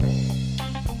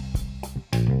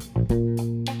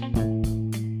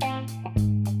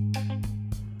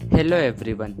Hello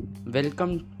everyone,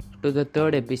 welcome to the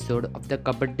third episode of the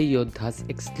Kabaddi Yoddhas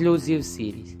exclusive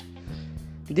series.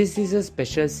 This is a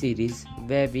special series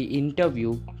where we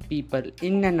interview people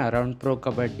in and around Pro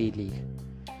Kabaddi League.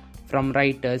 From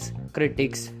writers,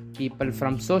 critics, people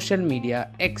from social media,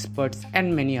 experts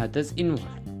and many others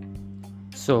involved.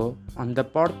 So, on the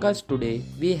podcast today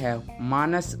we have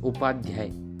Maanas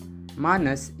Upadhyay.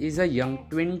 Maanas is a young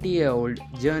 20-year-old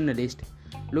journalist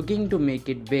looking to make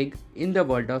it big in the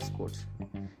world of sports.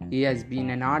 He has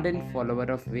been an ardent follower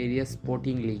of various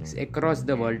sporting leagues across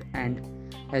the world and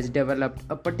has developed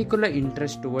a particular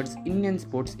interest towards Indian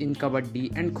sports in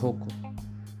Kabaddi and Kho-Kho.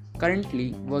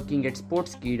 Currently working at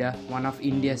Sportskeeda, one of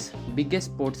India's biggest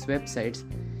sports websites,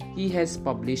 he has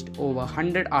published over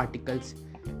 100 articles,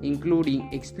 including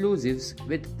exclusives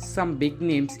with some big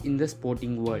names in the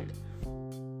sporting world.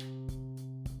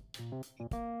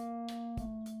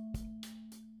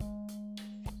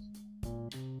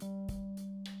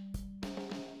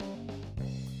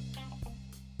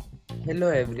 Hello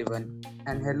everyone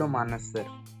and hello Maanas sir.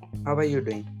 How are you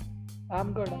doing?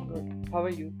 I'm good. How are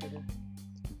you today?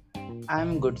 I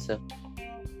am good sir.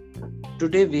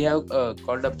 Today we have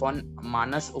called upon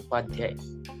Maanas Upadhyay,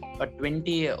 a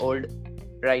 20-year-old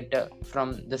writer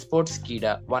from the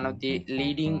Sportskeeda, one of the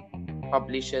leading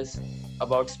publishers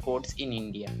about sports in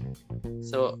India.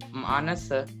 So Maanas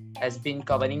sir has been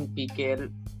covering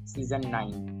PKL season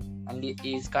 9 and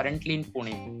he is currently in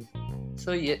Pune.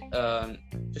 So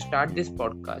to start this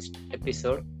podcast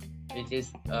episode, which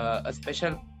is a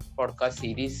special podcast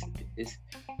series, this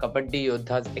Kabaddi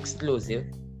Yoddhas exclusive,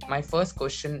 my first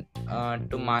question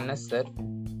to Maanas sir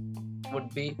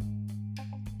would be,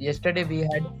 yesterday we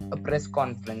had a press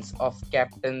conference of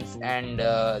captains and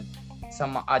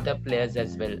some other players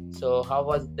as well. So how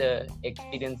was the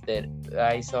experience there?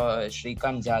 I saw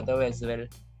Shrikant Jadhav as well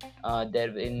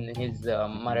there in his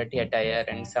Marathi attire,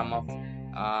 and some of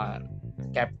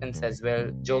captains as well.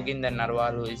 Joginder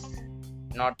Narwal, who is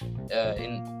not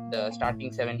in the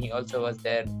starting 7, he also was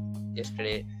there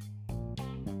yesterday.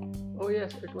 Oh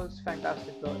yes, it was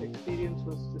fantastic. The experience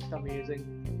was just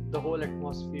amazing. The whole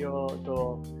atmosphere,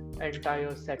 the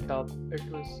entire setup, it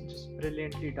was just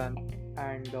brilliantly done.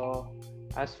 And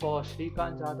as for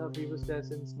Shrikant Jadhav, he was there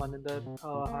since Maninder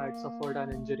had suffered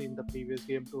an injury in the previous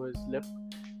game to his lip.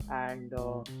 And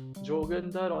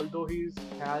Joginder, although he's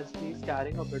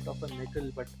carrying a bit of a nickel,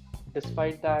 but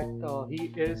despite that, he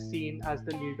is seen as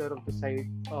the leader of the side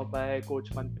by Coach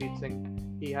Manpreet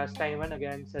Singh. He has time and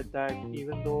again said that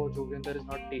even though Joginder is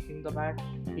not taking the mat,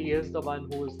 he is the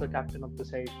one who is the captain of the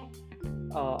side.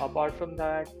 Apart from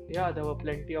that, yeah, there were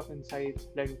plenty of insights,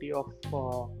 plenty of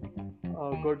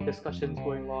good discussions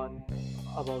going on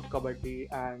about Kabaddi,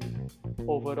 and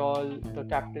overall the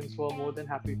captains were more than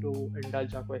happy to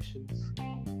indulge our questions.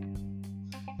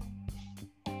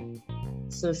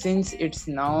 So since it's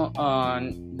now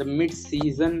the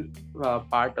mid-season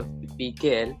part of the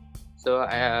PKL, so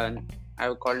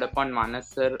I've called upon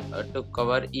Maanas sir to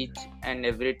cover each and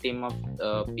every team of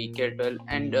PKL 12,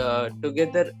 and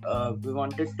together we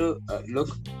wanted to look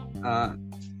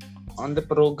on the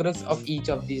progress of each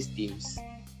of these teams.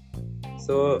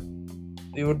 So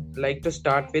we would like to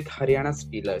start with Haryana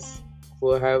Steelers,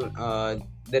 who have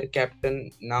their captain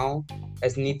now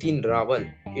as Nitin Rawal.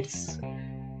 It's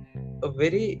a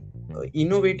very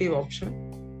innovative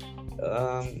option.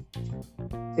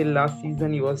 Till last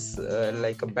season, he was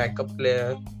like a backup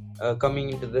player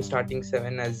coming into the starting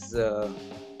 7 as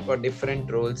for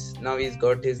different roles. Now he's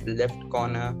got his left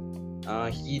corner.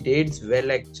 He rates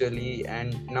well actually,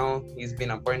 and now he's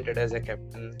been appointed as a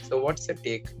captain. So what's your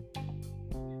take?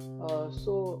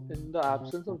 So in the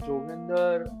absence of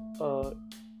Joginder,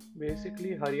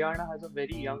 basically Haryana has a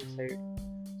very young side.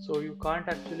 So you can't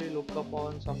actually look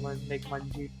upon someone like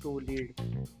Manjeet to lead.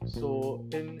 So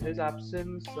in his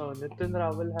absence, Nitin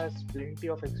Rawal has plenty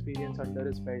of experience under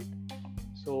his belt.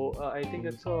 So I think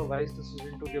it's a wise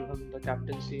decision to give him the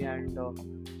captaincy, and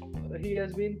he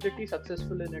has been pretty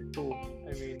successful in it too.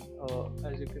 I mean,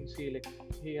 as you can see, like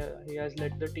he has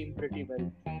led the team pretty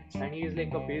well, and he is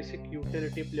like a basic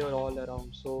utility player all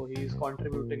around. So he's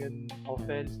contributing in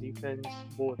offense, defense,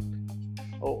 both.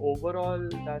 Overall,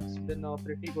 that's been a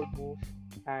pretty good move.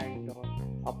 And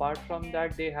apart from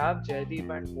that, they have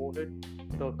Jaideep and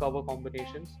Mohit, the cover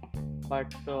combinations, but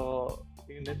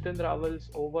Nitin Rawal's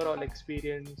overall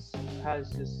experience has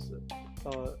just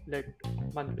led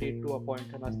Manpreet to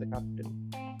appoint him as the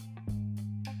captain.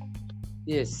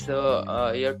 Yes,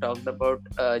 so you talked about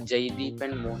Jaideep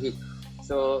and Mohit.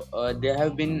 So they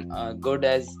have been good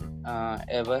as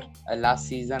ever. Last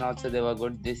season also they were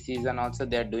good. This season also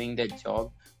they are doing their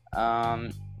job.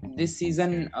 this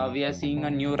season we are seeing a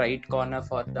new right corner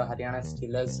for the Haryana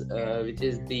Steelers, which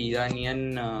is the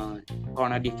Iranian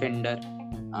corner defender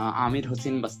Amir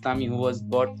Hossein Bastami, who was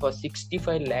bought for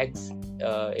 65 lakhs,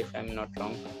 if I'm not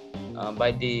wrong,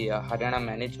 by the Haryana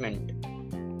management,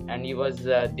 and he was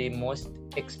the most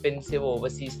expensive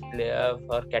overseas player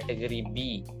for category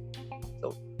B.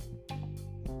 So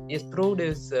he's proved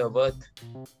his worth.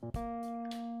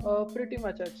 Pretty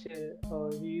much, I'd say.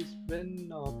 He's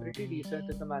been pretty decent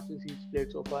in the matches he's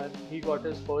played so far. He got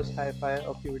his first high five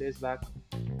a few days back,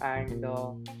 and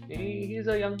he's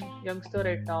a youngster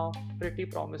right now, pretty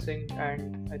promising.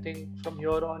 And I think from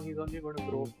here on, he's only going to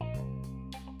grow.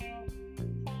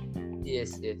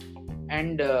 Yes, yes.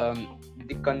 And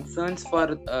the concerns for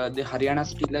the Haryana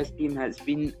Steelers team has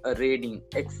been raiding,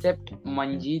 except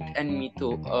Manjeet and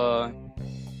Mito.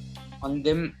 On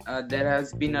them, there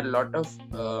has been a lot of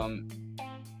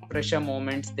pressure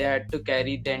moments. They had to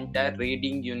carry the entire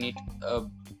raiding unit,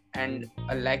 and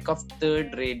a lack of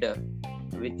third raider,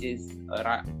 which is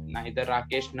neither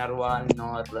Rakesh Narwal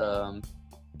nor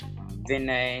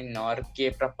Vinay nor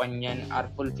K. Prapanyan are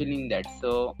fulfilling that.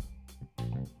 So,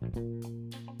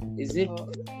 is it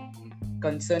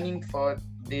concerning for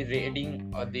the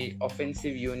raiding or the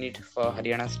offensive unit for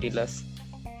Haryana Steelers?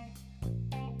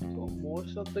 So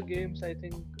most of the games, I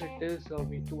think it is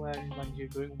Mitu and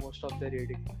Manji doing most of the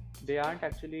raiding. They aren't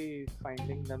actually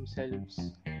finding themselves.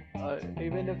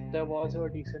 Even if there was a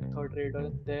decent third raider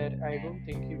there, I don't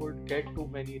think he would get too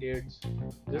many raids.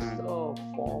 This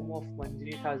form of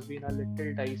Manjeet has been a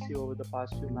little dicey over the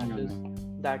past few matches.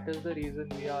 That is the reason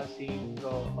we are seeing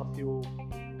a few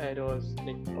errors,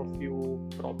 like a few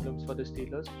problems for the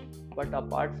Steelers. But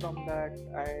apart from that,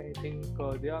 I think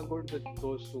they are good with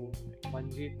those two.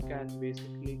 Manjeet can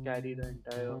basically carry the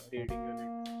entire raiding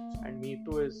unit, and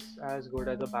Neetu is as good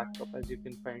as a backup as you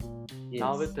can find.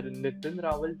 Now with Nitin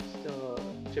Rawal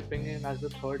chipping in as the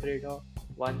third raider,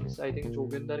 once I think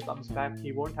Joginder comes back,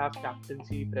 he won't have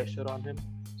captaincy pressure on him,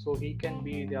 so he can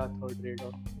be their third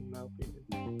raider, in my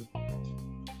opinion.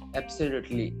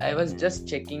 Absolutely. I was just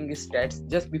checking the stats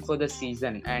just before the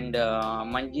season, and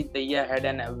Manjeet Daya had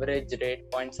an average rate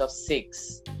points of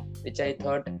 6, which I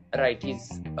thought, right,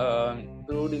 he's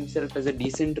proved himself as a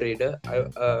decent raider.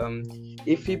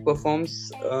 If he performs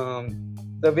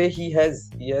the way he has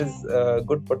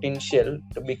good potential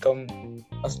to become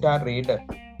a star raider.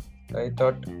 I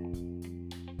thought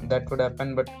that would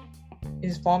happen, but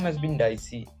his form has been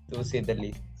dicey, to say the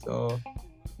least. So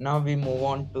now we move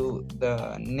on to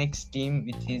the next team,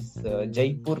 which is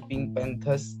Jaipur Pink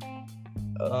Panthers.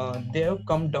 They have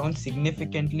come down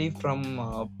significantly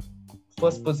from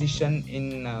first position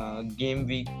in game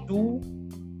week 2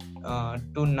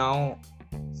 to now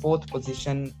fourth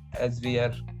position as we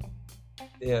are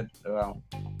there around.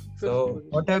 So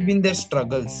what have been their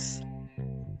struggles?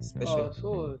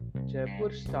 So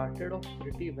Jaipur started off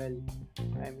pretty well.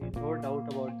 I mean, no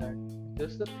doubt about that.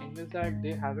 Just the thing is that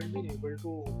they haven't been able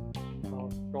to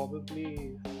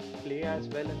probably play as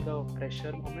well in the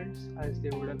pressure moments as they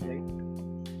would have liked.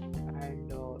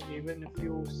 And even if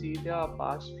you see their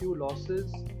past few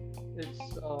losses,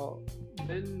 it's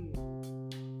been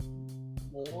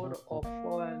more of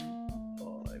an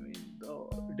I mean,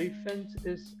 the defense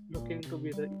is looking to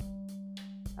be the,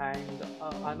 and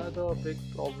another big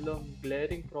problem,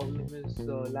 glaring problem, is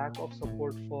lack of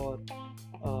support for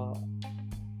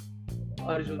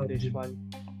Arjun Deshwal.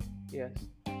 Yes,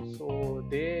 so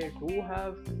they do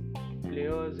have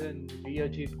players in V.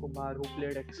 Ajit Kumar who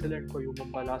played excellent for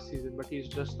Mumbai last season, but he's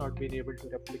just not been able to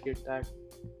replicate that.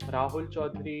 Rahul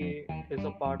Chaudhary is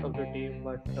a part of the team,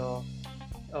 but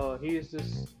he is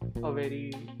just a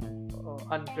very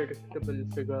unpredictable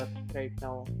figure right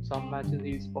now. Some matches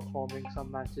he's performing,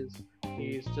 some matches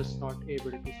he's just not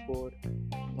able to score.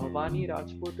 Bhavani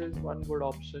Rajput is one good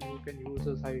option, you can use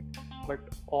his height, but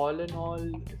all in all,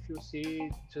 if you see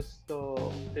just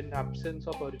in absence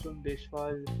of Arjun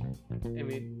Deshwal, I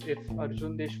mean, if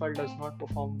Arjun Deshwal does not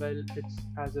perform well, it's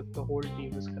as if the whole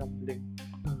team is crumbling.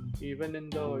 Even in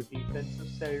the defensive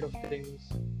side of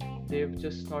things, they've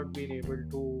just not been able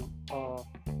to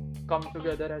come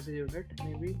together as a unit.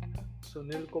 Maybe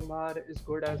Sunil Kumar is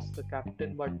good as the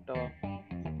captain, but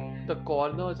the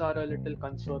corners are a little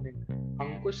concerning.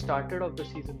 Ankush started off the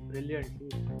season brilliantly.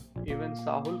 Even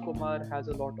Sahul Kumar has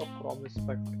a lot of promise,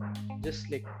 but just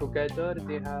like together,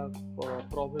 they have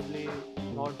probably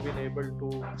not been able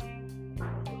to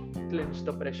clinch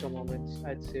the pressure moments,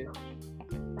 I'd say.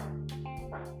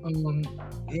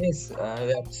 Yes,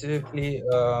 absolutely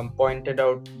pointed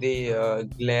out the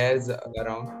glares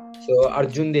around. So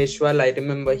Arjun Deshwal, I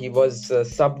remember he was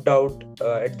subbed out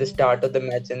at the start of the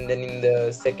match, and then in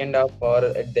the second half or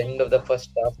at the end of the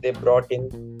first half, they brought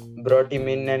him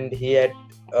in, and he had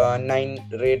 9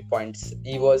 rate points.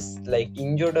 He was like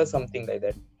injured or something like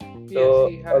that. Yes, So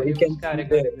he was carrying a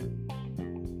niggle.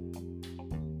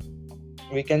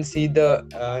 we can see the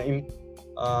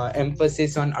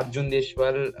emphasis on Arjun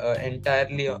Deshwal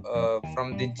entirely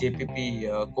from the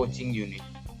JPP coaching unit.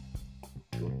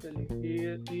 Totally.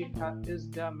 Is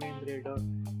their main raider,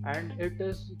 and it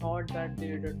is not that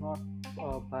they did not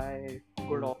buy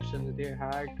good options. They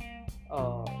had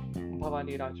uh,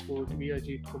 Bhavani Rajput, V.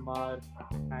 Ajit Kumar,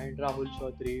 and Rahul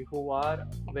Chaudhary, who are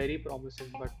very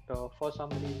promising, but for some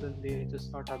reason they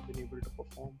just not have been able to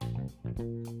perform.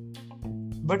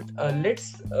 But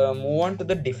let's move on to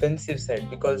the defensive side,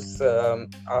 because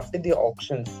after the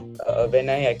auctions, when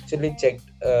I actually checked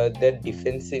their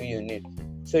defensive unit,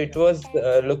 so it was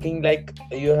looking like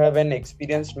you have an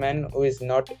experienced man who is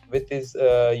not with his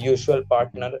usual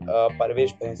partner,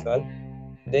 Parvesh Baniswal.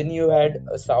 Then you had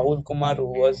Sahul Kumar, who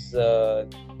was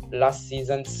last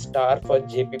season's star for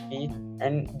JPP,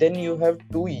 and then you have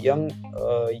two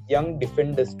young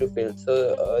defenders to fill.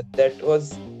 So that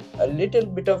was a little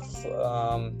bit of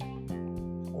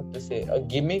what to say, a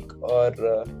gimmick, or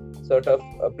sort of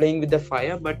playing with the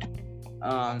fire. But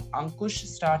Ankush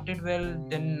started well,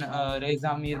 then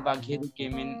Reza Mir Bagheri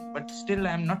came in, but still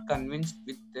I'm not convinced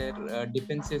with their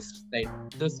defensive side.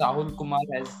 Though Sahul Kumar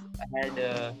has had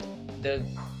the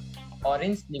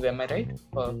orange sleeve, am I right?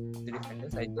 For the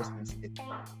defenders, I just missed it.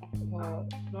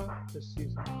 Not this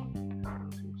season.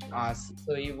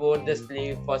 So he wore the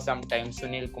sleeve for some time,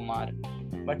 Sunil Kumar.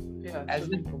 But yeah, as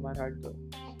Sunil Kumar had the.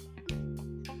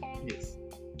 Yes.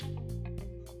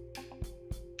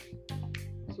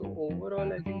 So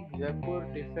overall, I think Jaipur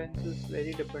defense is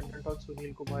very dependent on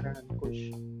Sunil Kumar and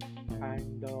Ankush,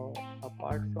 and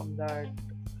apart from that,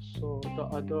 so the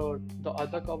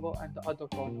other cover and the other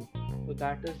corner. So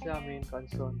that is their main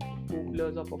concern. Two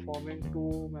players are performing,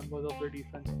 two members of the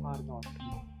defense are not.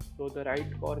 So the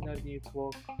right corner needs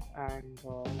work, and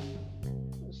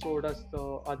so does the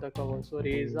other cover. So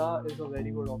Reza is a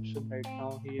very good option right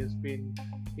now. He's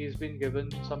been given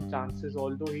some chances,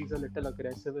 although he's a little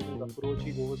aggressive in his approach.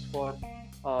 He goes for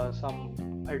some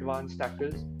advanced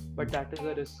tackles, but that is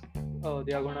a risk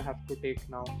they are gonna have to take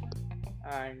now.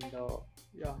 And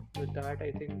yeah, with that,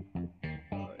 I think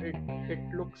it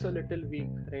looks a little weak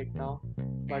right now.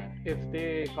 But if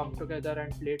they come together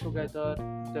and play together,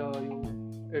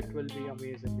 it will be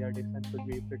amazing. Their defense will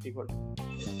be pretty good.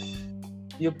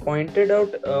 You pointed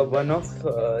out one of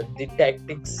the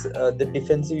tactics the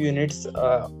defensive units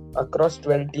across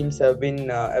 12 teams have been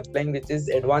applying, which is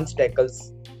advanced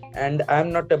tackles. And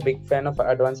I'm not a big fan of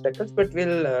advanced tackles, but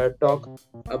we'll talk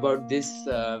about this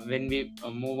when we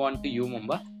move on to you,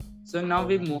 Mumba. So now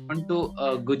we move on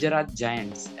to Gujarat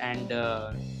Giants, and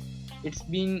it's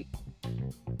been,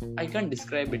 I can't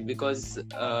describe it, because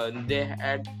they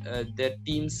had their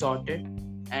team sorted,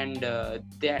 and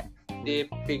they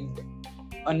picked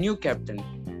a new captain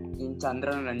in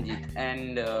Chandran Ranjit,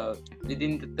 and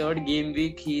within the third game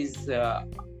week he's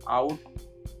out,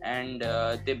 and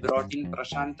they brought in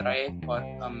Prashant Rai for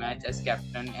a match as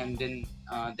captain, and then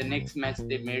the next match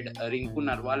they made Rinku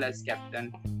Narwal as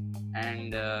captain,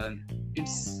 and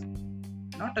it's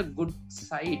not a good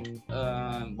sight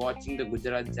watching the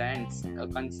Gujarat Giants,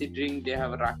 considering they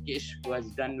have Rakesh, who has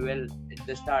done well at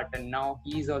the start, and now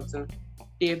he's also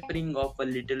tapering off a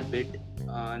little bit.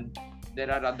 There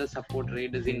are other support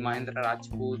raiders in Mahendra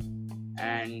Rajput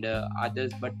and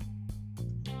others, but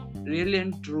really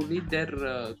and truly their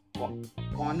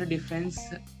corner defense,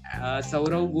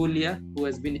 Saurav Golia, who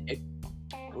has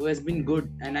been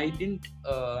good, and I didn't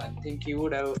think he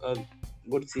would have a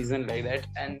good season like that.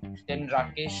 And then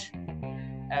Rakesh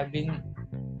have been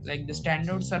like, the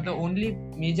standouts are the only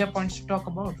major points to talk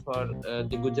about for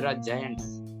the Gujarat Giants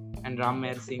and Ram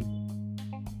Meher Singh.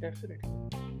 Definitely.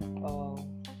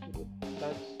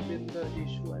 That's been the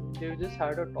issue. I mean, they've just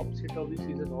had a topsy-turvy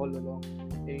season all along.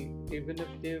 Even if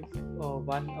they've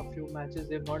won a few matches,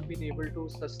 they've not been able to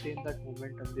sustain that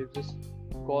momentum. They've just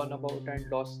gone about and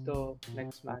lost the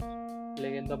next match.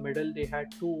 Like in the middle, they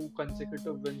had 2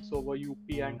 consecutive wins over UP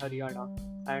and Haryana,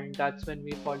 and that's when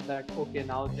we thought that okay,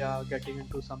 now they are getting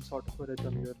into some sort of a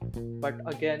rhythm here. But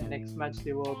again, next match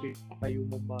they were beaten by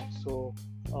Mumbai, so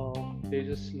they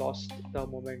just lost the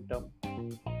momentum.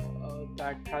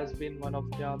 That has been one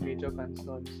of their major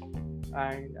concerns.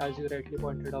 And as you rightly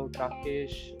pointed out,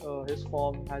 Rakesh, his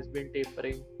form has been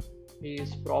tapering. He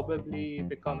is probably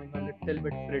becoming a little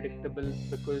bit predictable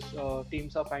because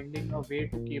teams are finding a way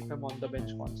to keep him on the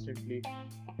bench constantly.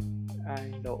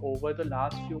 And over the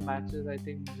last few matches, I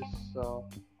think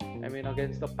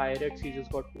against the Pirates, he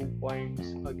just got 2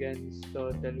 points. Against the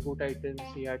Telugu Titans,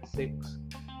 he had six,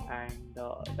 and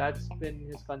that's been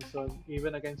his concern.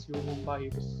 Even against Mumbai,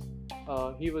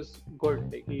 he was good.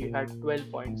 Like, he had 12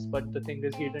 points, but the thing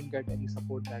is, he didn't get any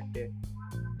support that day.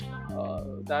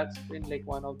 That's been like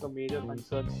one of the major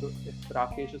concerns. So if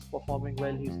Rakesh is performing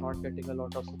well, he's not getting a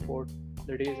lot of support.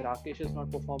 The days Rakesh is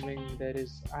not performing, there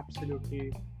is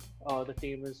absolutely the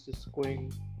team is just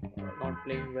going not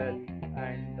playing well,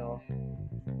 and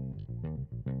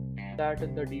that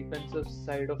in the defensive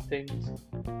side of things,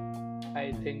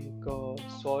 I think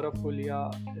Saurabh Pulia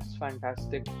is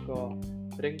fantastic.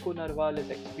 Rinku Narwal is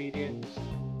experienced,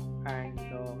 and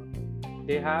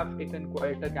they have taken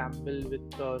quite a gamble with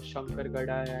Shankar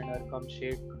Gadai and Arkam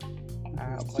Sheikh.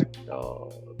 But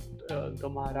the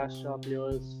Maharashtra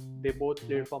players, they both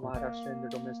played for Maharashtra in the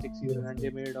domestic season, and they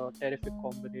made a terrific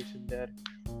combination there.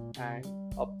 And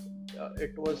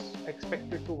it was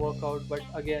expected to work out, but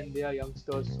again, they are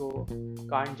youngsters, so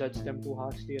can't judge them too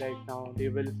harshly right now. They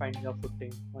will find their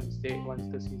footing once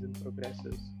the season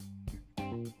progresses.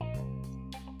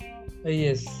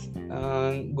 Yes,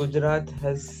 Gujarat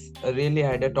has really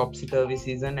had a topsy-turvy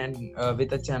season, and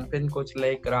with a champion coach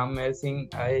like Ram Meher Singh,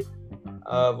 I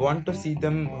want to see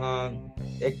them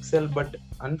excel. But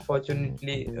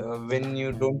unfortunately, when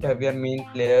you don't have your main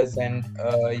players and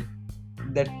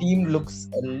the team looks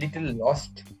a little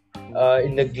lost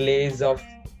in the glaze of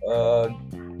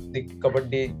the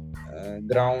Kabaddi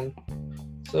ground.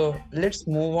 So let's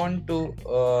move on to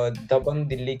Dabang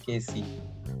Delhi KC.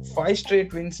 5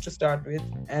 straight wins to start with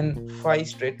and 5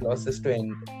 straight losses to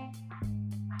end.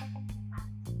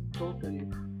 Totally.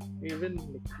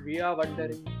 Even we are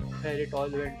wondering where it all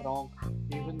went wrong.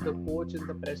 Even the coach in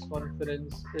the press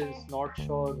conference is not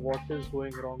sure what is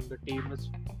going wrong. The team is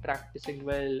practicing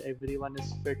well, everyone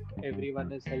is fit,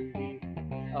 everyone is healthy.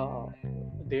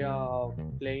 They are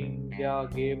playing their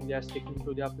game, they are sticking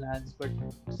to their plans, but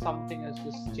something has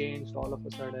just changed all of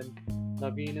a sudden.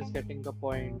 Naveen is getting the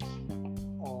points.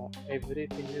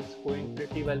 Everything is going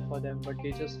pretty well for them, but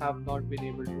they just have not been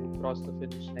able to cross the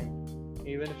finish line.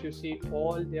 Even if you see,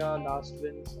 all their last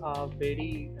wins are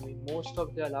most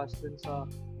of their last wins are,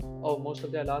 or most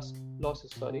of their last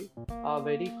losses, sorry, are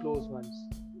very close ones.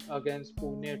 Against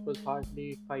Pune, it was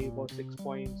hardly 5 or 6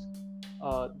 points.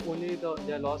 Only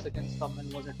their loss against Tamil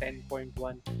was a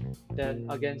 10.1. Then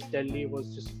against Delhi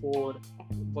was just 4.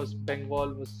 Was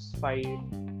Bengal was 5,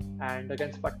 and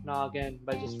against Patna again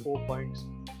by just 4 points.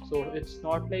 So it's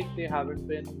not like they haven't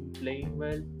been playing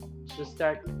well. It's just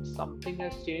that something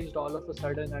has changed all of a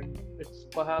sudden, and it's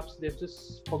perhaps they've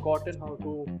just forgotten how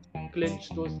to clinch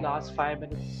those last 5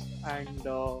 minutes and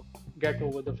get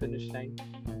over the finish line.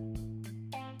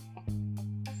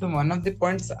 So one of the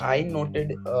points I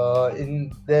noted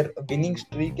in their winning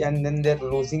streak and then their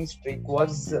losing streak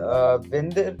was when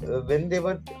they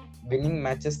were winning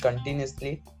matches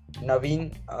continuously.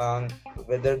 Naveen,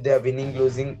 whether they are winning,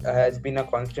 losing, has been a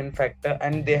constant factor,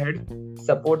 and they had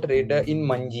support raider in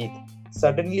Manjeet.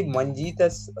 Suddenly, Manjeet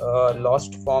has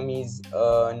lost form. He's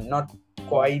not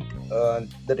quite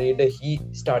the raider he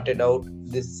started out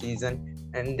this season.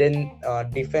 And then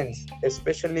defense,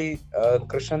 especially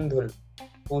Krishandhul,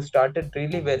 who started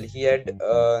really well. He had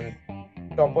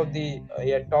topped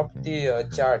the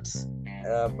charts.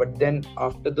 But then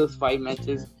after those 5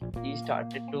 matches, he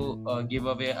started to give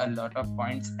away a lot of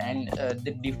points, and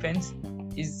the defense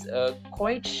is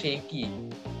quite shaky.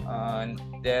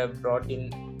 They have brought in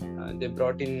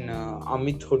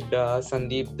Amit Hooda,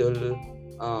 Sandeep Dhul,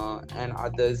 and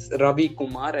others. Ravi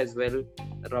Kumar as well.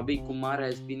 Ravi Kumar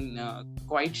has been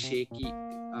quite shaky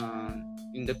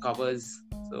in the covers.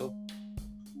 So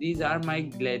these are my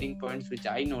glaring points which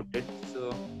I noted.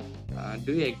 So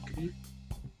do you agree?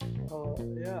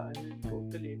 Yeah,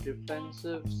 totally.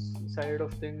 Defensive side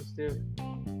of things, they've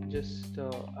just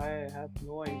I have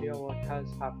no idea what has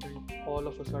happened all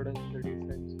of a sudden in the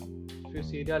defense. If you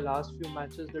see their last few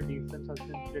matches, the defense has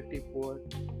been pretty poor.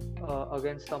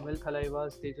 Against Tamil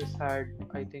Thalaivas, they just had,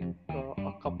 I think,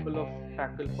 a couple of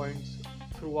tackle points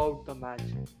throughout the match.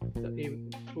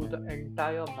 Through the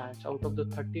entire match, out of the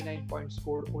 39 points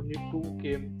scored, only 2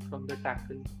 came from the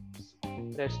tackles.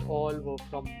 Rest all were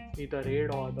from either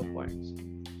raid or other points.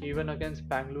 Even against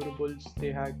Bangalore Bulls,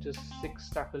 they had just 6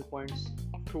 tackle points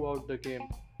throughout the game.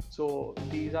 So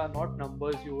these are not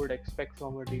numbers you would expect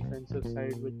from a defensive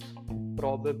side, which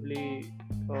probably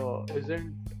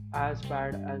isn't as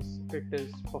bad as it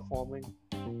is performing.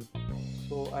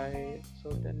 So I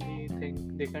certainly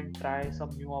think they can try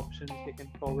some new options. They can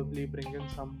probably bring in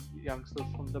some youngsters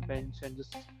from the bench and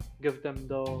just give them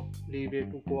the leeway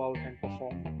to go out and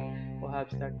perform.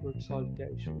 Perhaps that would solve their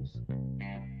issues.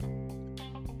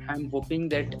 I'm hoping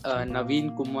that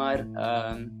Naveen Kumar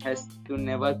has to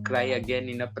never cry again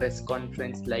in a press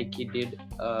conference like he did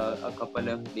a couple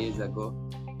of days ago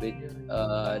with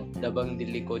Dabang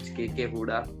Delhi coach KK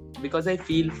Huda, because I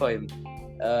feel for him.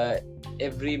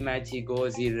 Every match he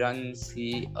goes, he runs,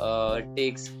 he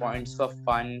takes points for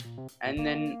fun, and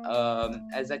then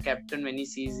as a captain, when he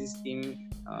sees his team,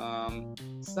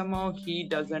 somehow he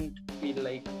doesn't feel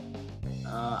like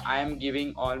I am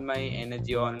giving all my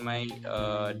energy, all my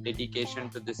dedication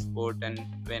to the sport, and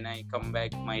when I come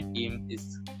back, my team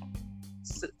is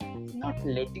not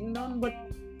letting down, but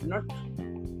not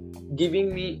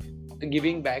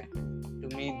giving back to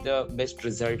me the best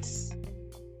results.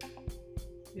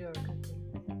 Yeah.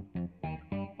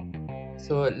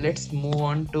 So let's move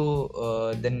on to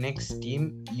the next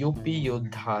team, UP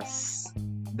Yoddhas.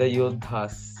 The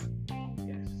Yoddhas.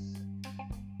 Yes.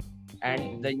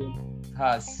 And the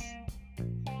Yoddhas.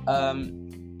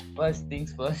 First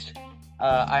things first,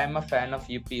 I am a fan of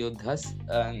UP Yoddhas.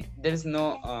 There is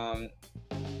no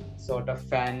sort of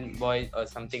fanboy or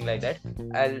something like that.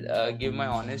 I'll give my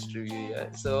honest review here.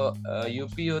 So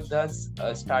UP Yoddhas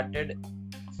started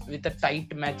with a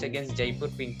tight match against Jaipur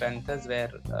Pink Panthers, where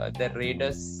the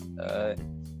Raiders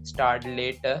started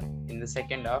later in the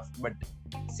second half. But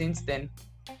since then,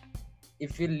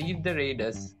 if you leave the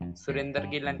Raiders, Surinder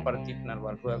Gill and Pardeep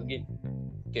Narwal, who have been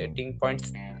getting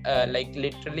points like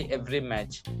literally every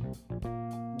match,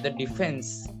 the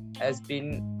defense has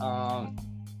been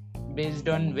based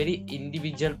on very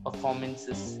individual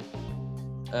performances.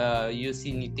 You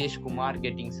see Nitesh Kumar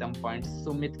getting some points,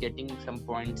 Sumit getting some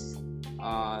points,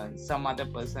 some other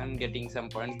person getting some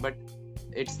points, but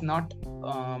it's not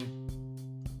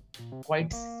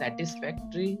quite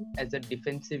satisfactory as a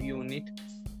defensive unit.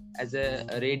 As a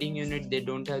raiding unit, they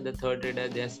don't have the third raider.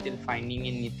 They are still finding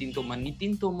in Nitin Tomar.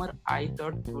 Nitin Tomar, I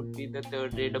thought would be the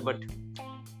third raider, but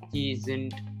he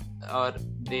isn't, or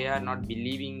they are not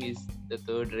believing is the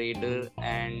third raider.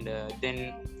 And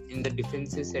then in the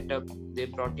defensive setup, they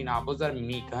brought in Abozar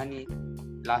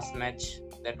Meghani last match.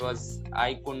 That was,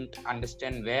 I couldn't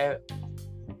understand where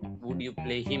would you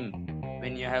play him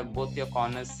when you have both your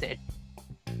corners set.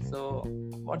 So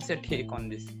what's your take on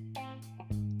this?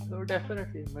 So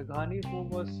definitely, Meghani's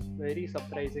move was very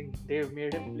surprising. They've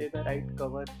made him play the right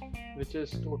cover, which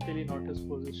is totally not his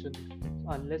position.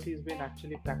 Unless he's been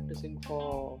actually practicing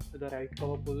for the right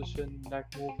cover position,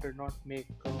 that move did not make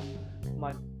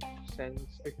much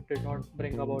sense. It did not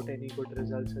bring about any good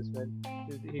results as well.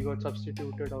 He got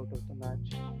substituted out of the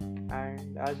match.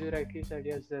 And as you rightly said,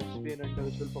 yes, there's been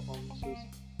individual performances.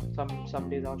 Some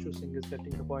days Ashu Singh is getting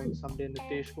the points, some day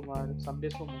Nitesh Kumar, some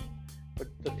days Suman. But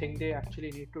the thing they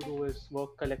actually need to do is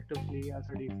work collectively as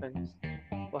a defense.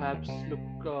 Perhaps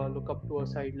look up to a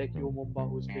side like U Mumbai,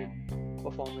 who's been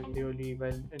performing really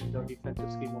well in the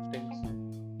defensive scheme of things.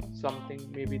 Something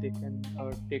maybe they can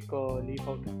take a leaf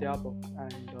out of their book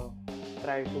and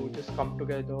try to just come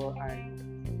together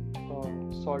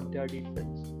and sort their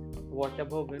defense.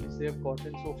 Whatever wins they've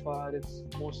gotten so far, it's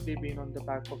mostly been on the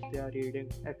back of their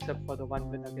raiding, except for the one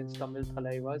win against Tamil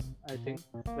Thalaivas, I think,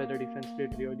 where the defense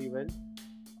played really well.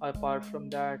 Apart from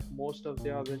that, most of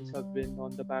their wins have been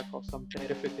on the back of some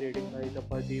terrific raiding by the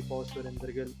Pardeep or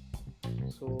Surinder Gill.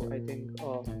 So I think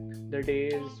the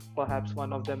days perhaps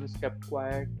one of them is kept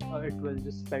quiet, it will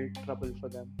just spell trouble for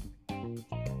them.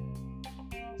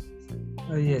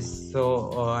 Yes,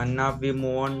 so now we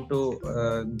move on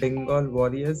to Bengal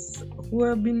Warriors, who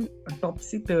have been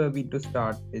topsy-turvy to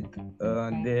start with.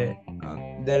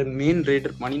 Their main raider,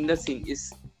 Maninder Singh,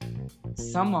 is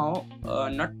somehow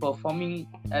not performing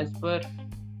as per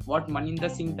what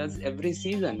Maninder Singh does every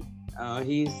season.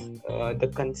 He's the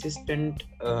consistent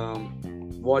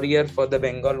warrior for the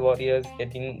Bengal Warriors,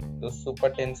 getting those super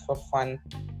tens for fun.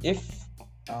 If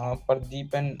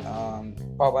Pardeep and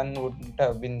Pawan wouldn't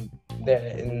have been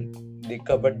there in the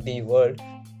Kabaddi world,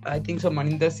 I think so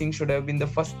Maninder Singh should have been the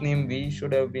first name we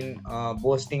should have been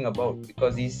boasting about,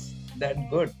 because he's that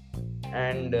good.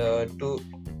 And to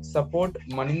support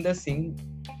Maninder Singh,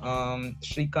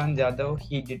 Shrikant Jadhav,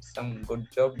 he did some good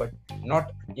job, but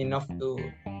not enough to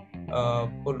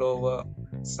pull over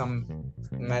some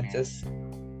matches.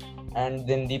 And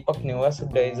then Deepak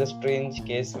Nivasudha is a strange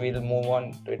case. We'll move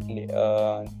on to it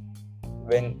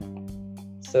when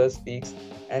Sir speaks.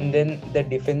 And then the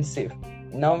defensive.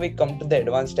 Now we come to the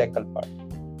advanced tackle part.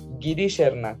 Girish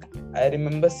Ernak, I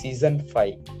remember season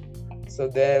 5. So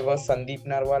there was Sandeep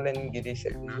Narwal and Girish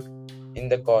Ernak. in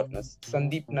the corners.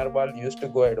 Sandeep Narwal used to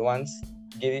go advance,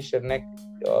 Giri Sharnak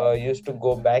used to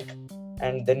go back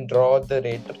and then draw the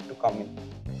raider to come in.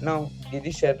 Now,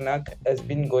 Giri Sharnak has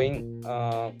been going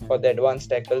for the advanced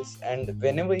tackles, and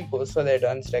whenever he goes for the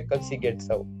advanced tackles, he gets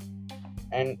out.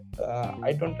 And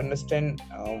I don't understand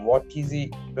what is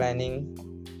he planning,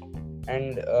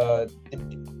 and the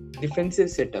defensive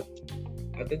setup.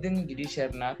 Other than Girish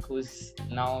Sharnak, who's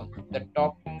now the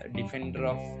top defender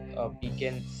of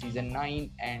PKN season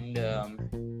 9 and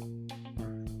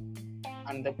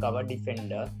the cover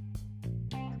defender,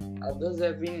 others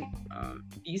have been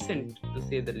decent to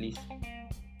say the least.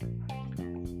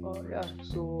 Yeah,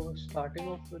 so starting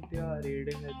off with their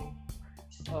rating, I think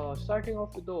starting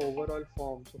off with the overall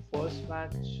form. So first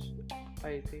match,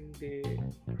 I think they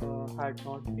had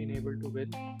not been able to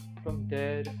win. From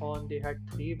there on, they had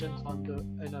 3 wins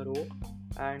in a row,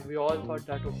 and we all thought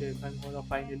that okay, Bengal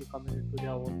finally coming into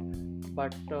their own.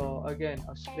 But again,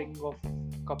 a string of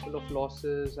couple of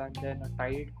losses, and then a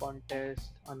tied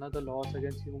contest, another loss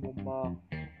against U Mumbai,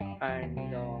 and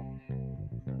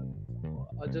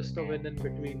just a win in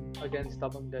between against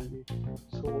Tabang Delhi.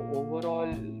 So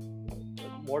overall,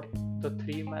 what the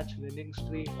 3 match winning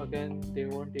streak, again they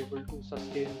weren't able to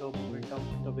sustain the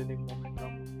winning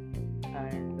momentum,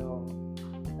 and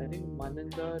I think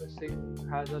Maninder Singh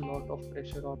has a lot of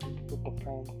pressure on him to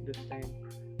perform this time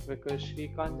because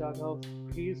Shrikant Jadhav,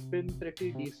 he's been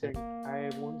pretty decent.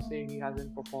 I won't say he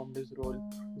hasn't performed his role.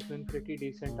 He's been pretty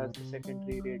decent as the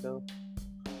secondary raider.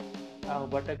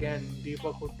 But again,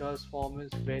 Deepak Huda's form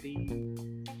is very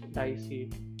dicey.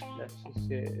 Let's just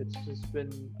say it's just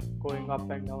been going up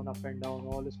and down, up and down.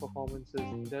 All his performances,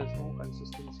 there's no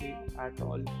consistency at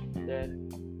all there.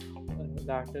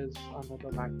 That is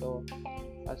another matter.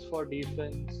 As for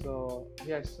defense,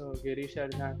 yes, Giri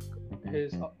Sharnak,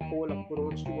 his whole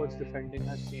approach towards defending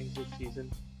has changed this season.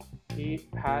 He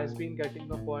has been getting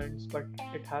the points, but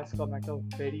it has come at a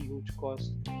very huge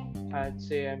cost. I'd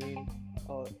say, I mean,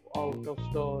 out of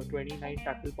the 29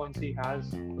 tackle points he has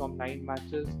from 9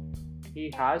 matches, he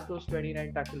has those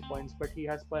 29 tackle points, but he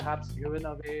has perhaps given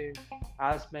away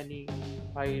as many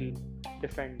while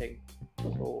defending.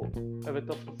 So, with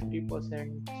a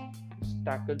 50%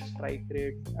 tackle strike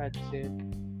rate, I'd say.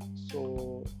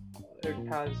 So, it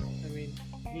has, I mean,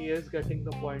 he is getting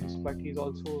the points, but he's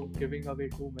also giving away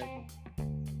too many.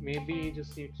 Maybe he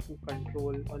just needs to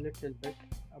control a little bit.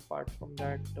 Apart from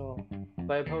that,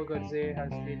 Vaibhav Garze has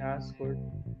been as good.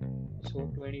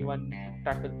 So 21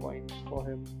 tackle points for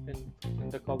him in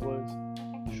the covers.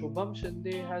 Shubham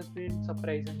Shinde has been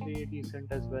surprisingly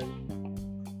decent as well.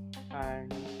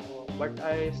 And but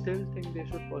I still think they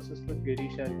should persist with Giri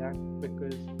Sharnak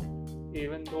because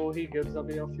even though he gives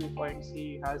away a few points,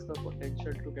 he has the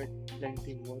potential to get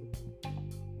plenty more.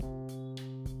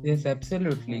 Yes,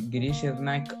 absolutely. Girish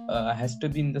Sharnak has to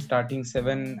be in the starting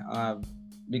 7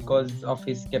 because of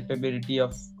his capability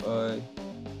of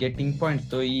getting points.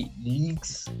 Though he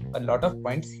leaks a lot of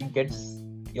points,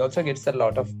 he also gets a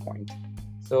lot of points.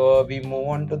 So we move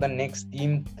on to the next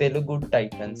team, Telugu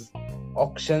Titans,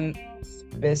 auction's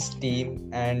best team,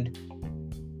 and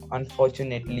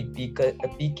unfortunately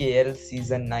PKL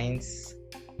season 9's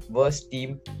worst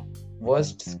team,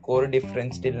 worst score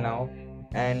difference till now,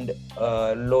 and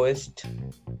lowest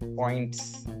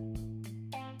points.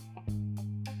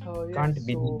 Can't Yes,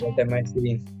 believe so what am I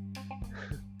saying.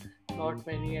 not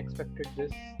many expected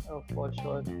this for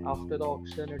sure. After the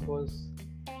auction, it was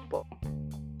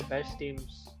the best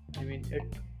teams. I mean, it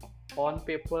on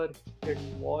paper it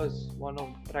was one of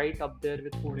right up there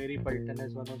with Puneri Paltan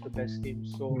as one of the best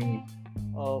teams. So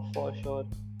for sure,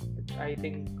 I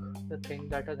think the thing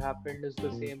that has happened is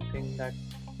the same thing that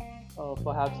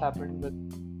perhaps happened with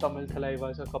Tamil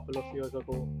Thalaiwas a couple of years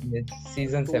ago. Yes,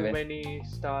 season Too 7. many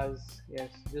stars, yes,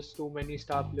 just too many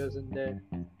star players in there,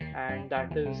 and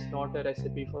that is not a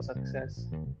recipe for success.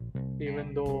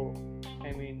 Even though,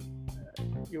 I mean,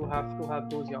 you have to have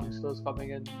those youngsters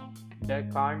coming in. There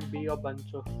can't be a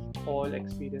bunch of all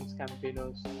experienced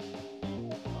campaigners.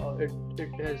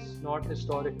 It has not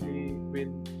historically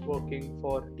been working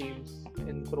for teams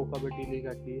in Pro Kabaddi League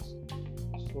at least.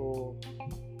 So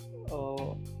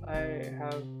I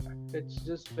have. It's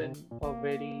just been a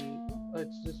very.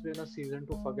 It's just been a season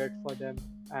to forget for them.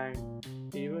 And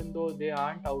even though they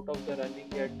aren't out of the running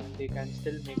yet, they can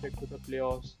still make it to the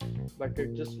playoffs. But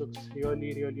it just looks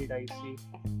really, really dicey.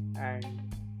 And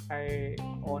I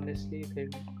honestly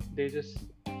think they just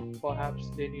perhaps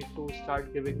they need to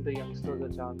start giving the youngsters a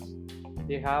chance.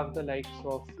 They have the likes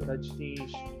of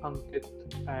Rajneesh, Ankit,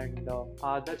 and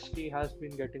Adarsh T has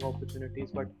been getting opportunities,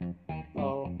 but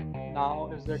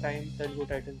now is the time Telugu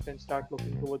Titans can start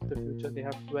looking towards the future. They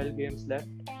have 12 games left,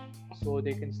 so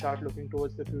they can start looking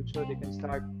towards the future. They can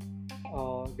start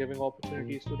giving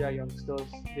opportunities to their youngsters.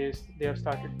 They have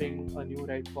started playing a new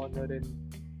right corner in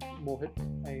Mohit,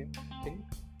 I think.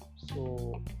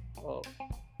 So uh,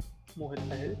 Mohit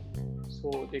Pahel.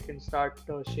 So they can start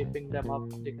shaping them up.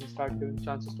 They can start giving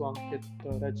chances to Ankit,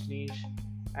 Rajneesh,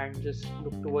 and just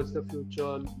look towards the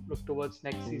future. Look towards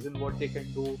next season, what they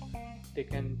can do. They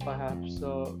can perhaps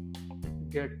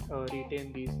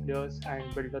retain these players and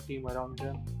build a team around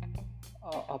them.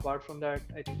 Apart from that,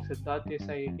 I think Siddharth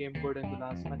Desai came good in the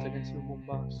last match against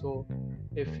Lumumba. So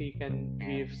if he can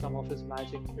weave some of his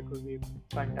magic, it will be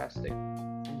fantastic.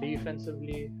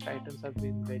 Defensively, Titans have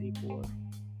been very poor.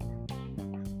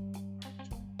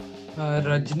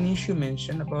 Rajneesh, you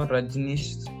mentioned about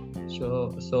Rajneesh.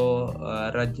 So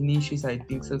Rajneesh is, I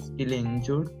think, so still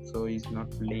injured, so he's not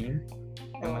playing.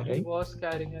 Am I He right? was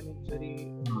carrying an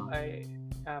injury. I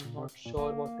am not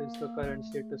sure what is the current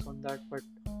status on that, but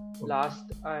last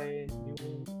I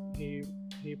knew,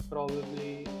 he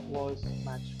probably was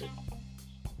match fit.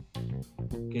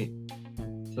 Okay.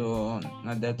 So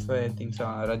that's why I think so.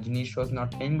 Rajneesh was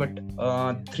not playing, but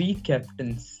three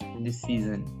captains this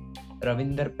season.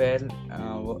 Ravinder Pail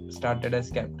started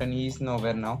as captain. He is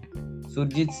nowhere now.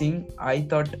 Surjit Singh, I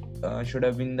thought should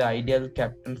have been the ideal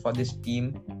captain for this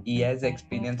team. He has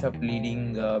experience of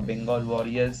leading Bengal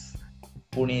Warriors,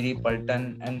 Pune,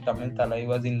 Paltan, and Tamil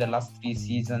Thalaiwas in the last 3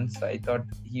 seasons. I thought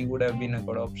he would have been a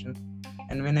good option.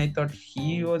 And when I thought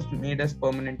he was made as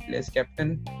permanently as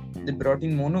captain, they brought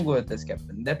in Monu Goyat as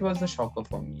captain. That was a shocker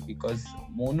for me, because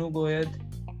Monu Goyat,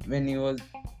 when he was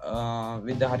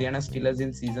with the Haryana Steelers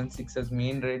in season 6 as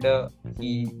main raider,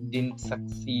 he didn't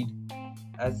succeed.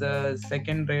 As a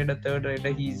second raider, third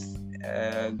raider, he's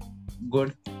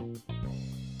good.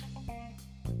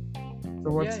 So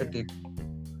what's the take?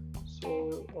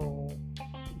 So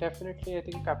definitely, I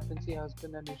think captaincy has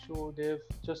been an issue. They've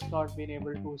just not been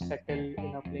able to settle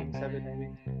in a playing 7. I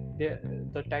mean,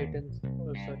 the Titans.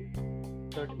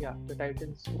 The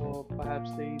Titans were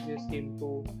perhaps the easiest team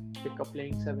to pick a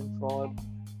playing 7 for,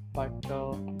 but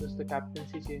just the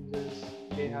captaincy changes,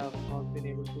 they have not been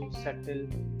able to settle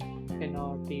in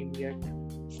a team yet.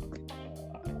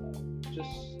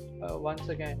 Once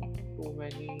again, too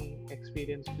many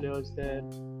experienced players there,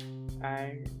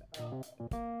 and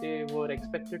they were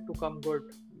expected to come good.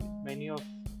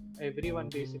 Everyone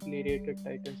basically rated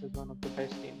Titans as one of the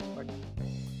best teams, but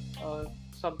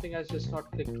something has just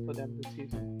not clicked for them this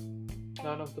season.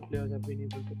 None of the players have been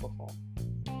able to perform.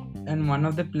 And one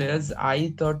of the players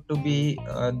I thought to be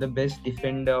the best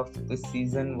defender of the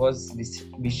season was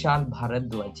Vishal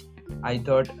Bharadwaj. I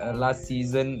thought last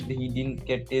season he didn't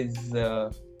get his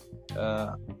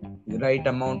right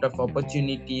amount of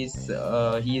opportunities.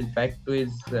 He is back to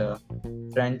his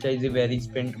franchise where he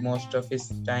spent most of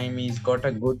his time. He's got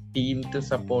a good team to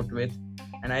support with,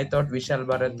 and I thought Vishal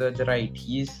Bharadwaj, right,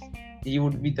 he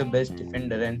would be the best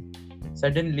defender, and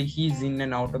suddenly he's in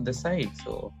and out of the side.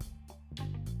 So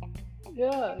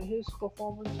yeah, his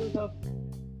performances have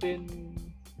been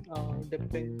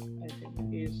dipping. I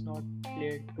think he's not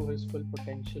played to his full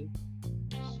potential.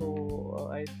 So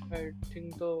I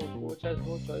think the coach has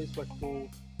no choice but to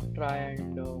try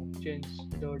and change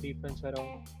the defense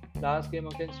around. Last game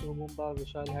against Lumumba,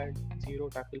 Vishal had 0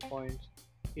 tackle points.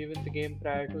 Even the game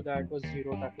prior to that was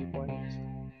 0 tackle points.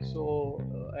 So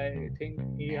I think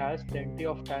he has plenty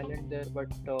of talent there,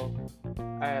 but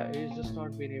he's just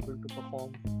not been able to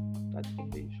perform. That's been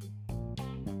the issue.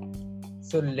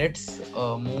 So let's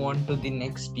move on to the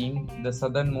next team, the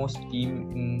southernmost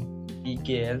team in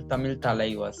PKL, Tamil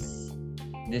Thalaiwas.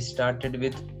 They started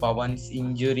with Pawan's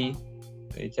injury,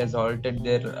 which has halted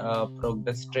their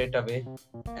progress straight away,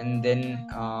 and then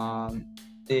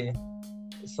they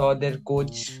saw their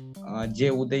coach J.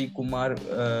 Uday Kumar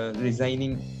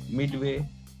resigning midway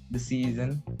the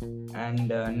season, and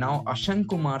now Ashan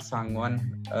Kumar Sangwan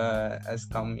has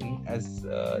come in as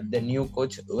the new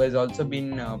coach, who has also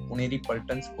been Puneri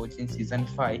Paltan's coach in season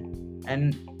 5,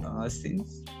 and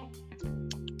since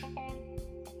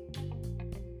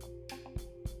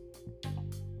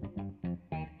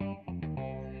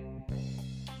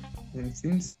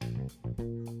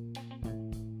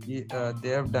they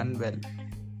have done well.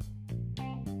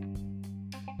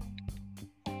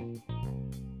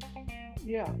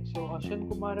 Yeah, so Ashan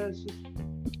Kumar has just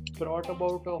brought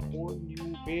about a whole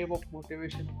new wave of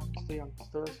motivation amongst the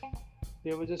youngsters.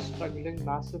 they were just struggling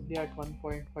massively at one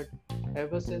point. But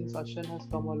ever since Ashan has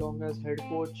come along as head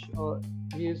coach,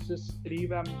 he has just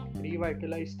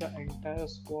revitalized the entire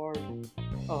squad.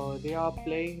 They are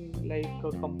playing like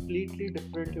a completely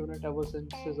different unit ever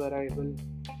since his arrival,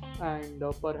 and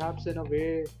perhaps in a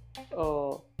way,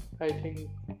 uh, I think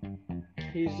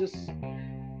he's just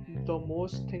the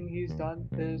most thing he's done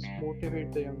is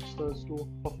motivate the youngsters to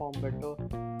perform better,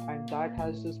 and that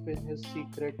has just been his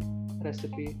secret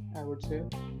recipe, I would say.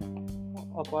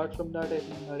 Apart from that, I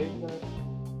think Narendra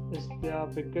is their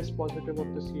biggest positive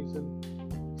of the season.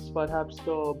 It's perhaps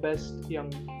the best new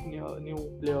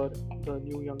player, the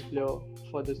new young player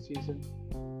for this season,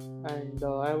 and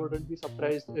I wouldn't be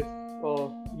surprised if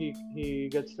he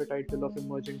gets the title of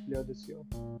emerging player this year.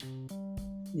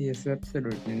 Yes,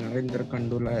 absolutely. Narendra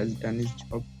Kandola has done his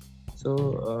job.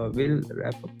 So we'll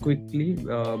wrap up quickly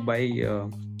by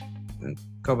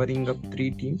covering up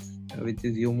three teams, which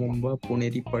is Mumbai,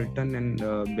 Puneri Paltan, and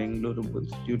Bengaluru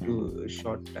Bulls, due to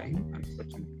short time,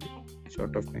 unfortunately,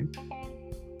 short of time.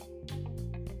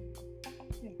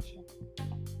 Yeah, sure.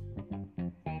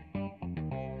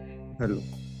 Hello.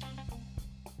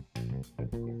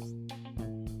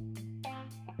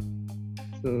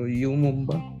 So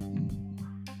Mumbai.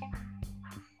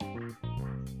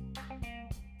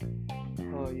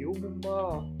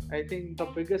 Mumbai, I think the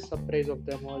biggest surprise of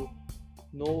them all.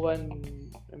 No one,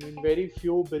 I mean, very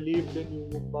few believed in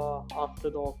Mumbai after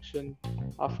the auction,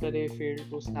 after they failed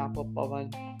to snap up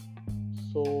Pawan.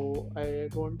 So I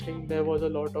don't think there was a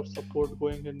lot of support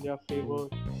going in their favor.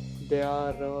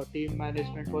 Their team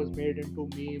management was made into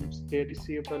memes. They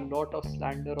received a lot of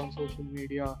slander on social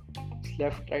media.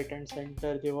 Left, right, and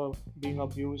center, they were being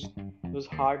abused. There was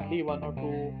hardly one or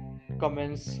two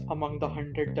comments among the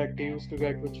 100 that they used to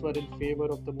get, which were in favor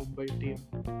of the Mumbai team.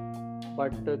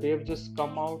 But they've just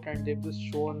come out and they've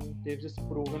just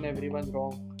proven everyone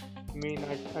wrong. I mean,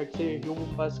 I'd say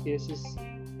Mumbai's case is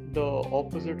the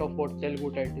opposite of what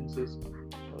Telugu Titans is.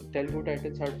 Telugu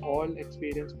Titans had all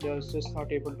experienced players just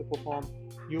not able to perform.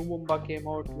 Mumbai came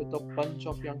out with a bunch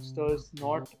of youngsters,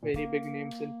 not very big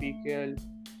names in PKL.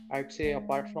 I'd say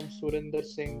apart from Surinder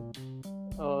Singh,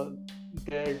 uh,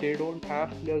 they don't have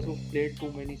players who've played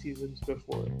too many seasons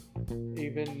before.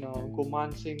 Even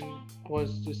Guman Singh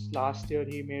was just last year,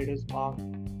 he made his mark.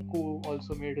 Who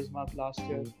also made his mark last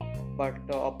year. But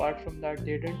apart from that,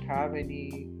 they didn't have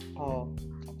any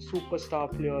superstar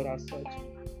player as such.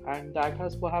 And that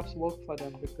has perhaps worked for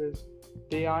them because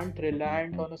they aren't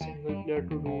reliant on a single player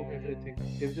to do everything.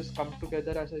 They've just come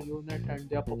together as a unit and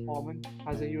they are performing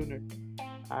as a unit.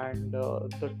 And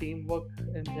the teamwork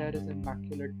in there is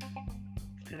immaculate.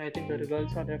 And I think the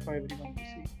results are there for everyone to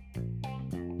see.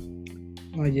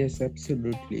 Yes,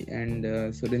 absolutely. And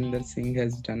Surinder Singh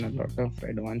has done a lot of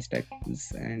advanced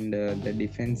tackles, and the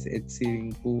defense, HC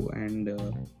Rinku and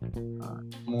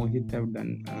Mohit have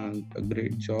done a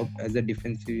great job as a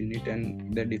defensive unit,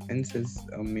 and the defense has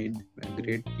made a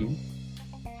great team.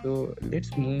 So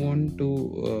let's move on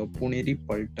to Puneri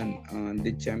Paltan,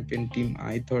 the champion team.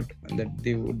 I thought that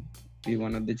they would be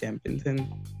one of the champions, and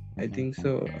I think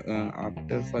so.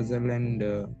 After Fazal and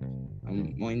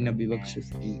Moin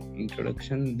Nabivaksh's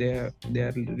introduction, they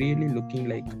are really looking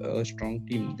like a strong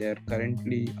team. They are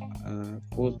currently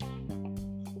fourth,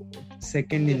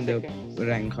 second in the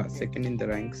rank, second in the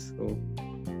ranks. So,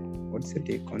 what's your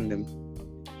take on them?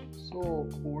 So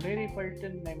Pune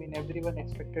Paltan, I mean, everyone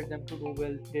expected them to do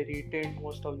well. They retained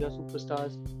most of their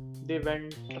superstars. They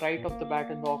went right off the bat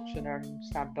in the auction and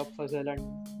snapped up Fazal and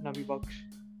Navi Baksh.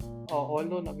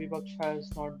 Although Navi Baksh has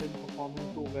not been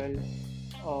performing too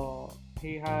well,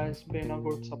 he has been a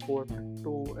good support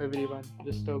to everyone.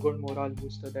 Just a good morale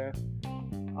booster there.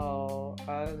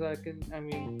 I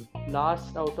mean,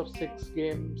 last out of 6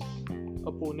 games,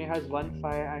 Pune has won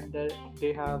 5 and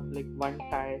they have like one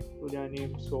tie to their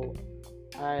name. So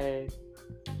I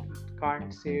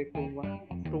can't say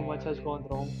too much has gone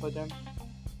wrong for them.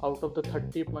 Out of the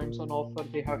 30 points on offer,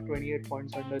 they have 28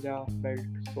 points under their belt.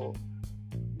 So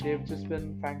they've just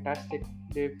been fantastic.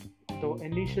 The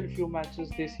initial few matches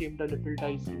they seemed a little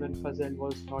dicey when Fazal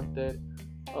was not there.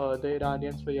 The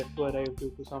Iranians were yet to arrive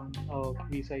due to some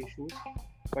visa issues.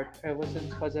 But ever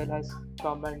since Fazal has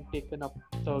come and taken up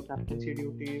the captaincy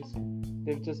duties,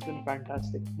 they've just been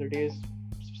fantastic. The days,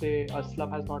 say,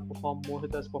 Aslam has not performed,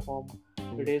 Mohit has performed.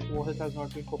 The days Mohit has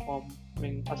not been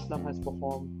performing, Aslam has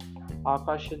performed.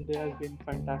 Akash Shinde has been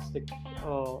fantastic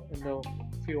in the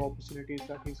few opportunities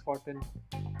that he's gotten.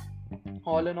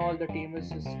 All in all, the team is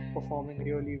just performing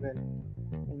really well.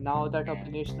 And now that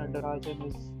Abhinesh Nandarajan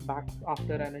is back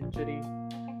after an injury,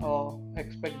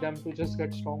 expect them to just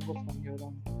get stronger from here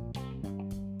on.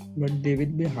 but they will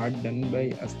be hard done by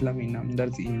Aslam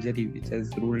Inamdar's injury, which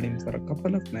has ruled him for a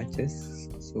couple of matches.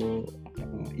 So,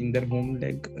 in their home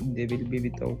leg, they will be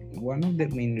without one of their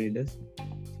main leaders.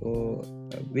 So,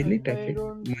 will it I affect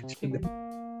don't much to them?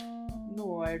 think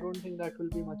No, I don't think that will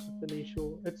be much of an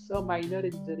issue. It's a minor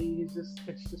injury. It's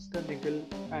just a niggle,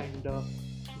 and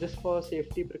just for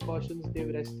safety precautions,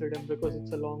 they've rested him because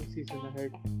it's a long season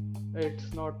ahead.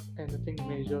 It's not anything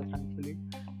major, thankfully.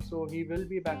 So he will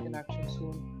be back in action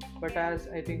soon. But as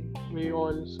I think we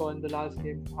all saw in the last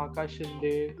game, Akash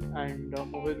Shinde and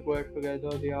Mohit Goyat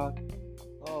together, they are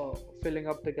uh, filling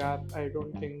up the gap. I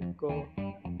don't think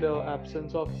the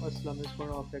absence of Aslam is going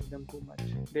to affect them too much.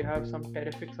 They have some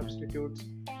terrific substitutes.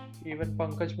 Even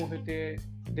Pankaj Mohite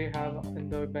they have in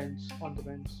the bench on the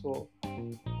bench. So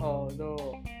the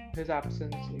his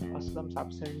absence, like Aslam's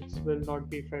absence, will not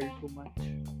be felt too much.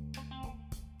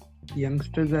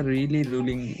 Youngsters are really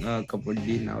ruling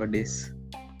Kabaddi nowadays.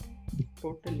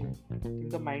 Totally. I think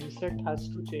the mindset has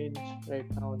to change right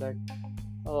now. That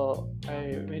I,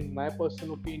 in my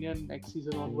personal opinion, next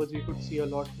season onwards, we could see a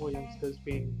lot more youngsters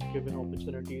being given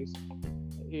opportunities.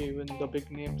 Even the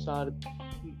big names are,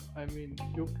 I mean,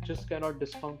 you just cannot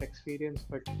discount experience,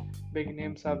 but big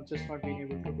names have just not been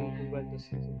able to do too well this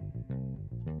season.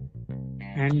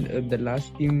 And the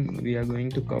last team we are going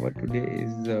to cover today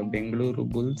is Bengaluru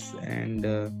Bulls, and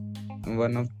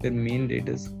one of their main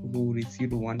leaders who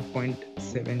received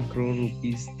 1.7 crore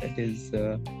rupees, that is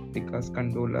Vikas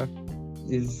Kandola,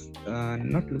 is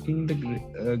not looking in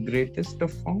the greatest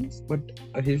of forms, but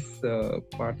his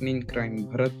partner in crime,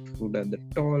 Bharat Huda, the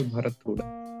tall Bharat Huda,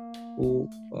 who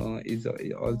is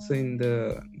also in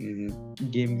the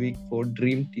game week 4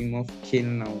 dream team of Khel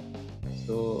Now.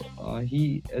 So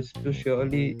he has to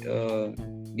surely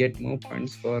get more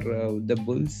points for the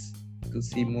Bulls to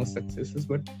see more successes.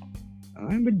 But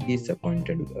I'm a bit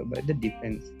disappointed by the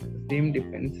defense. The same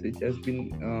defense which has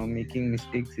been making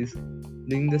mistakes is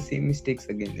doing the same mistakes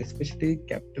again, especially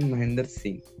Captain Mahendra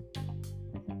Singh.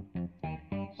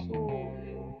 So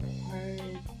I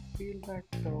feel that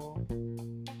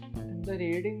in the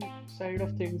raiding side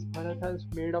of things, Bharat has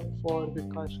made up for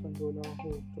Vikas Kandola,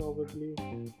 who probably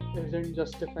isn't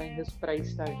justifying his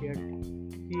price tag yet.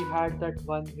 He had that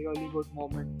one really good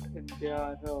moment in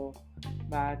their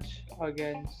match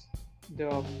against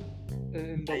the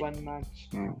in the one match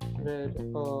where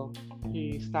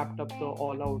he snapped up the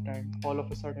all out and all of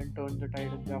a sudden turned the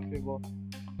tide in their favor.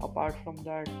 Apart from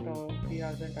that, he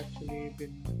hasn't actually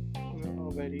been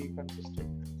very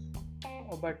consistent.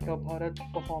 But Bharat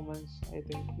performance, I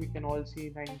think we can all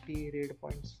see 90 raid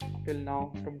points till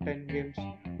now from 10 games.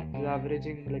 He's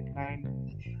averaging like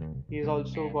 9. He's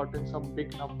also gotten some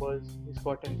big numbers. He's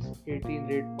gotten 18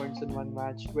 raid points in one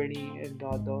match, 20 in the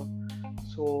other.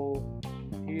 So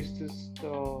he's just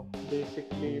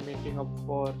basically making up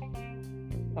for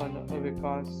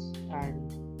Vikas,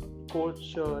 and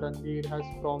coach Ranveer has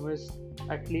promised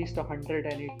at least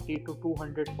 180 to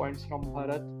 200 points from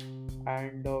Bharat,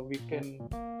 and we can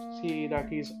see that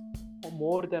he's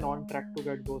more than on track to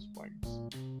get those points.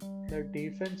 The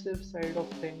defensive side of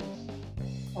things,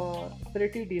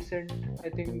 pretty decent. I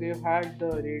think they've had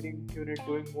the raiding unit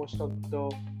doing most of the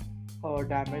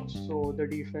damage, so the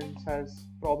defense has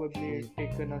probably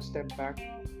taken a step back.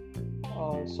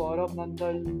 Saurabh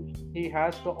Nandal, he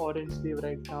has the orange sleeve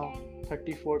right now,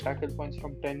 34 tackle points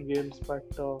from 10 games, but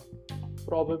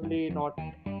probably not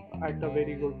at a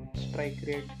very good strike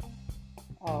rate.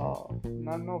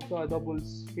 None of the other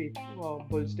Bulls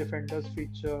defenders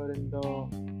feature in the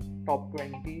top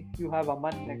 20. You have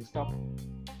Aman next up.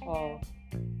 Uh,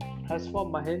 as for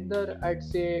Mahinder, I'd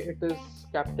say it is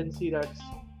captaincy that's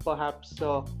perhaps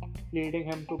leading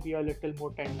him to be a little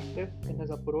more tentative in his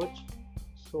approach.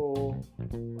 So,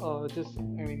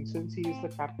 I mean, since he is the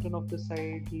captain of the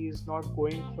side, he is not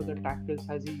going for the tackles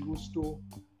as he used to,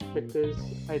 because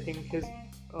I think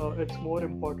it's more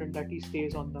important that he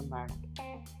stays on the mat.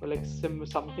 So like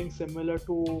something similar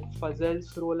to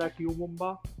Fazal's role at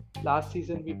Lumumba. Last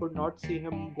season, we could not see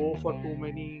him go for too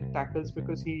many tackles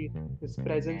because his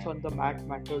presence on the mat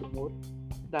mattered more.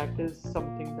 That is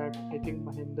something that I think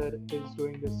Mahinder is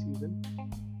doing this season.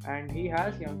 And he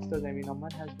has youngsters. I mean,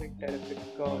 Aman has been terrific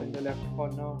in the left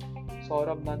corner.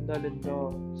 Saurabh Nandal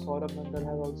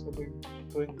has also been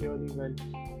doing really well.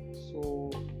 So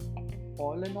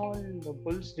all in all, the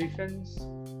Bulls defense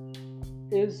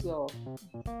is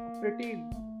pretty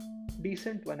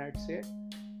decent one, I'd say.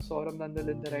 Saurabh Nandal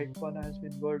in the right corner has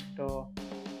been good.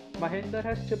 Mahinder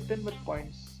has chipped in with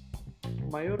points.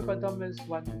 Mayur Kadam is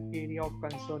one area of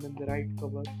concern in the right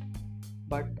cover.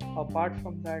 But apart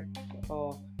from that,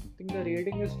 I think the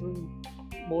rating is doing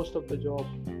most of the job.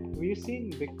 We've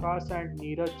seen Vikas and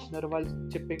Neeraj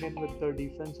Narwal chipping in with the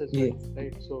defense as well, Yes,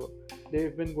 right? So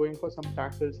they've been going for some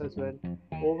tackles as well.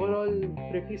 Overall,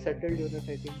 pretty settled unit,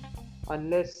 I think.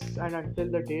 Unless and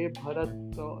until the day Bharat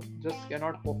just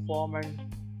cannot perform, and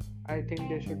I think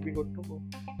they should be good to go.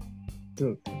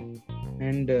 true.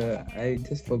 And I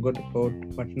just forgot about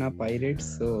Patna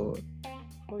Pirates. So,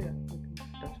 Oh yeah, we can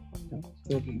touch upon them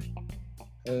so as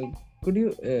well. could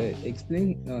you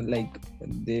explain like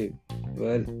they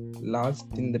were last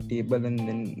in the table and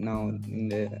then now in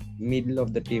the middle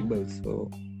of the table? So,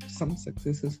 some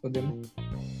successes for them.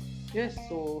 Yes,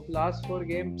 so last 4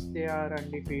 games they are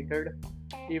undefeated,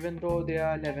 even though they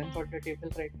are 11th on the table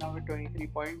right now with 23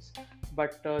 points.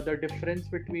 But the difference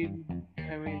between,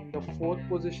 I mean, the fourth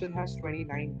position has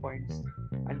 29 points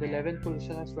and the 11th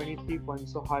position has 23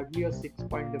 points. So hardly a 6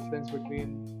 point difference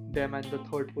between them and the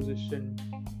third position,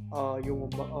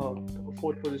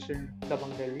 fourth position,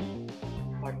 Dabang Delhi.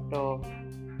 But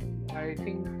I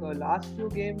think last few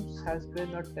games has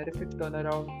been a terrific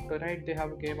turnaround. Tonight they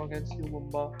have a game against U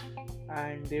Mumbai,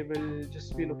 and they will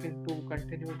just be looking to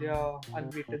continue their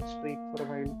unbeaten streak for a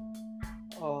while.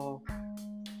 Uh,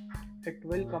 it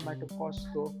will come at a cost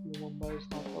though. U Mumbai is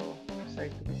not a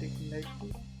side to be taken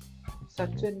lightly.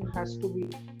 Sachin has to be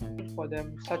for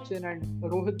them. Sachin and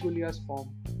Rohit Gulia's form.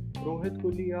 Rohit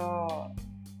Gulia,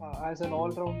 as an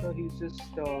all-rounder, he's just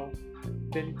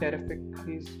been terrific.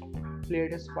 He's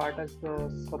played his part as the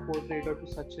support raider to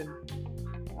Sachin.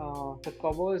 The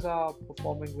covers are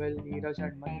performing well, Neeraj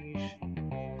and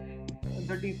Manish.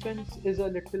 The defense is a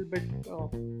little bit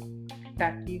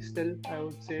tacky still, I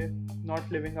would say, not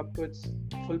living up to its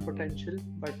full potential.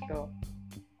 But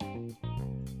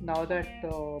now that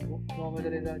Mohammad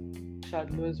Reza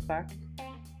Shadlu is back,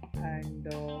 and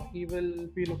he will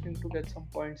be looking to get some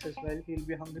points as well. He'll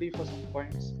be hungry for some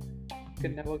points.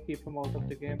 Can never keep him out of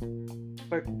the game.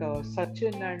 But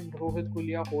Sachin and Rohit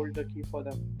Gulia hold the key for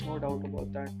them, no doubt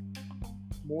about that.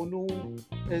 Monu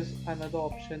is another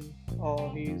option.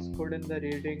 He's good in the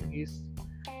raiding. He's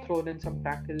thrown in some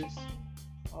tackles.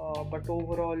 But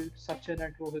overall, Sachin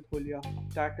and Rohit Gulia,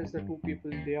 that is the two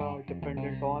people they are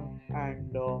dependent on,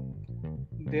 and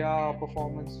their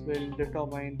performance will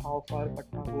determine how far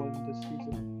Patna go in this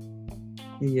season.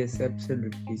 Yes,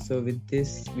 absolutely. So with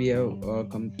this, we have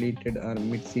completed our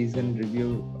mid-season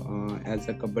review as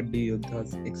a Kabaddi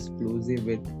Yoddhas exclusive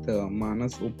with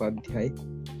Maanas Upadhyay,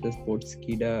 the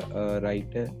Sportskeeda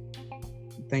writer.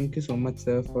 Thank you so much,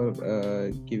 sir, for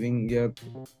giving your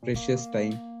precious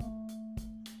time.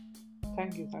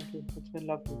 Thank you. It's been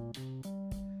lovely.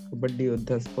 Kabaddi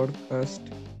Yoddhas podcast.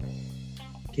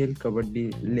 Khel Kabaddi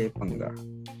Le Panga.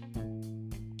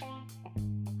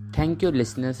 Thank you,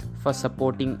 listeners, for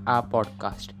supporting our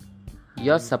podcast.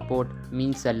 Your support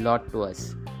means a lot to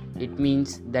us. It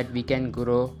means that we can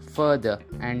grow further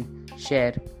and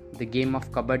share the game of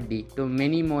Kabaddi to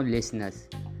many more listeners.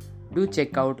 Do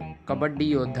check out Kabaddi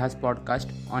Yoddhas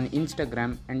podcast on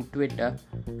Instagram and Twitter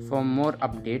for more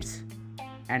updates.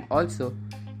 And also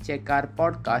check our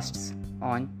podcasts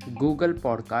on Google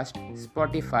Podcast,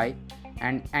 Spotify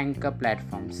and Anchor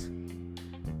platforms.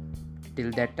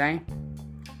 Till that time,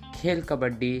 Khel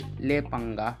Kabaddi Le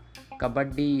Panga,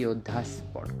 Kabaddi Yoddhas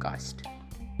podcast.